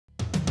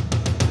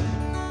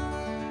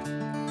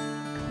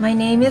My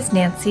name is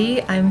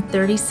Nancy. I'm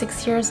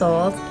 36 years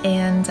old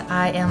and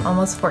I am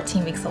almost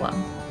 14 weeks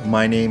along.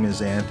 My name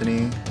is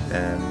Anthony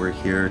and we're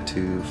here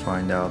to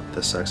find out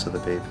the sex of the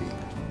baby.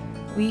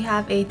 We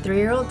have a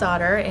 3-year-old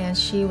daughter and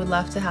she would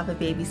love to have a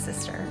baby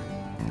sister.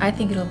 I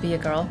think it'll be a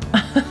girl.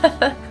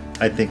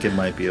 I think it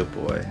might be a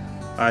boy.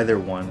 Either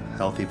one,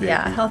 healthy baby.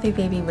 Yeah, a healthy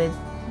baby would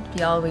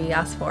be all we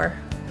ask for.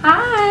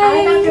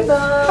 Hi! Dr.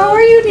 Bohn. How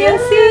are you,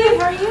 Nancy? Good.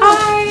 How are you?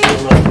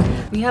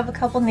 Hi! We have a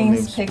couple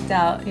names picked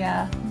out,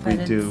 yeah. We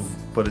do,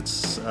 but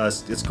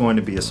it's going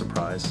to be a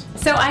surprise.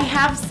 So I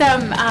have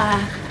some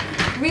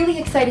really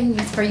exciting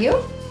news for you.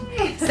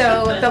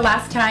 So the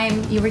last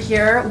time you were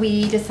here,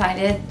 we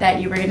decided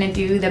that you were going to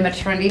do the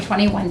Maternity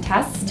 21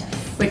 test,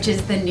 which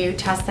is the new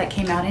test that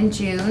came out in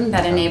June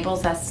that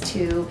enables us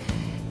to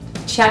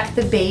check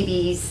the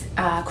baby's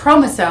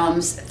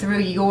chromosomes through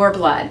your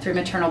blood, through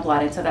maternal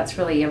blood. And so that's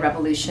really a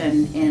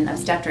revolution in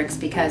obstetrics,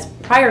 because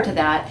prior to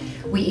that,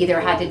 we either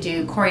had to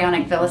do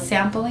chorionic villus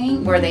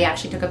sampling, where they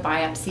actually took a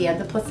biopsy of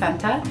the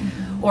placenta,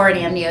 or an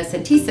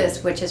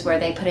amniocentesis, which is where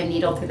they put a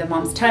needle through the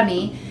mom's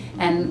tummy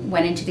and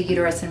went into the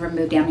uterus and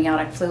removed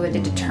amniotic fluid to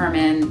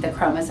determine the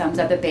chromosomes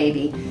of the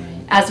baby,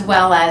 as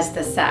well as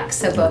the sex.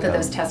 So both of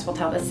those tests will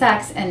tell the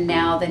sex, and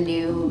now the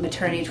new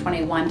Maternity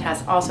 21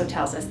 test also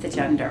tells us the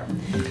gender.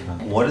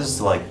 What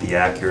is like the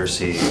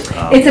accuracy?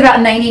 It's about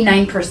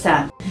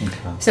 99%.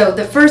 So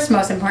the first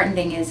most important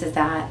thing is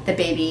that the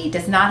baby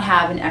does not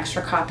have an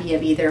extra copy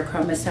of either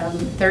chromosome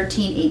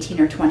 13,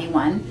 18, or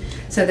 21.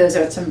 So those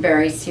are some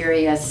very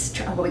serious,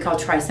 what we call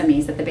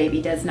trisomies, that the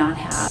baby does not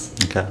have.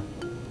 Okay.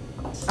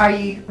 Are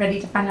you ready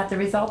to find out the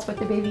results, what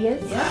the baby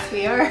is? Yes,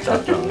 we are.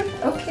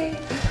 Okay.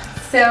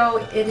 So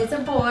it is a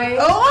boy.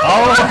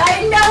 Oh!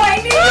 I know, I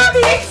knew you'd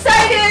be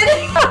excited.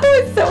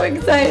 I was so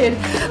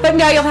excited. But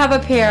now you'll have a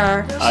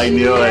pair. I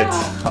knew it.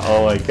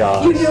 Oh my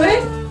gosh. You knew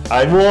it?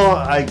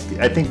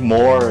 I think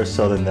more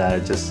so than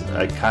that.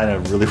 I kind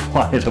of really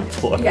wanted a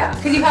boy. Yeah,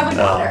 because you have a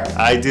daughter.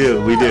 I do.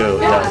 We do.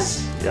 Yeah.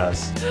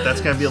 Yes.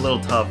 That's gonna be a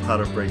little tough how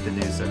to break the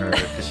news to her,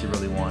 because she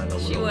really wanted a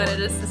little. She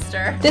wanted a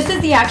sister. This is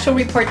the actual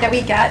report that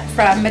we get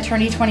from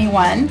Maternity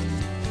 21,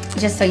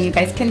 just so you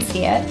guys can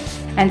see it.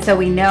 And so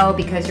we know,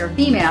 because you're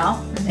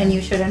female and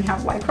you shouldn't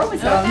have Y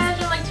chromosomes.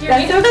 Imagine like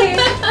That's okay.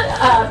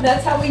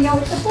 That's how we know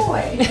it's a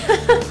boy.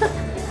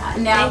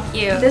 Now, Thank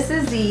you. this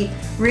is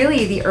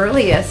really the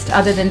earliest,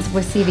 other than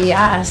with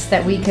CVS,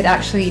 that we could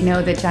actually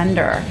know the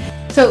gender.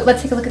 So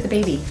let's take a look at the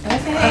baby.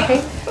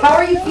 Okay. How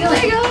are you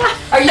feeling?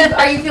 Oh my God.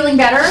 Are you feeling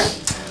better?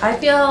 I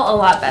feel a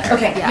lot better.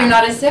 Okay. Yeah. You're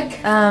not as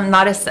sick?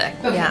 Not as sick.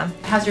 Okay. Yeah.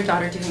 How's your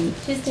daughter doing?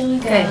 She's doing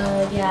good.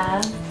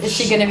 Yeah. Is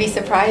she gonna be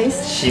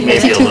surprised? She may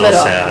Is be a too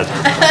little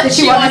sad. Did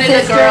she wanted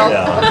a girl.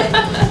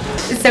 Yeah.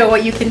 So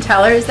what you can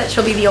tell her is that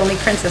she'll be the only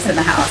princess in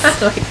the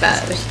house. Like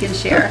that. So she can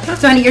share.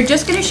 So honey, you're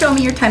just gonna show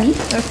me your tummy,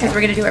 because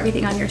we're gonna do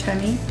everything on your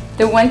tummy.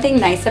 The one thing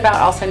nice about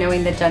also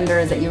knowing the gender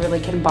is that you really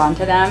can bond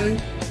to them,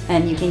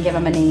 and you can give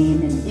them a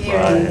name, and you know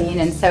what I mean.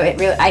 And so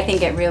I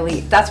think it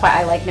really, that's why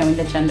I like knowing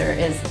the gender,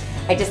 is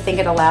I just think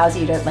it allows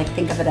you to like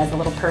think of it as a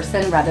little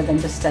person rather than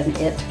just an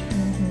it.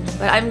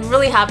 But I'm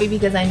really happy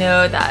because I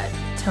know that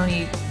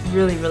Tony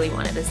really, really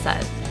wanted a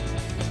son.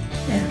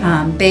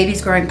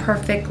 Baby's growing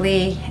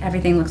perfectly.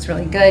 Everything looks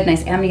really good.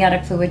 Nice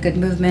amniotic fluid, good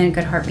movement,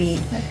 good heartbeat.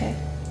 Okay.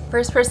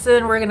 First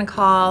person we're gonna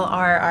call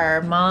are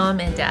our mom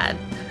and dad.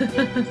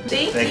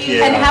 Thank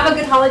you. And have a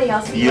good holiday.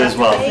 I'll see You as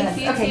well. Thanks,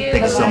 you Okay. too.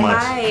 Thank you so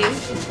much. Bye.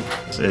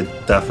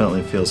 It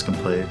definitely feels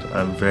complete.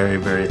 I'm very,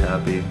 very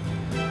happy.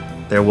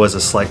 There was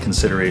a slight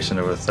consideration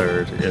of a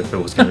third if it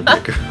was going to be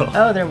a girl.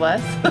 Oh, there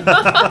was?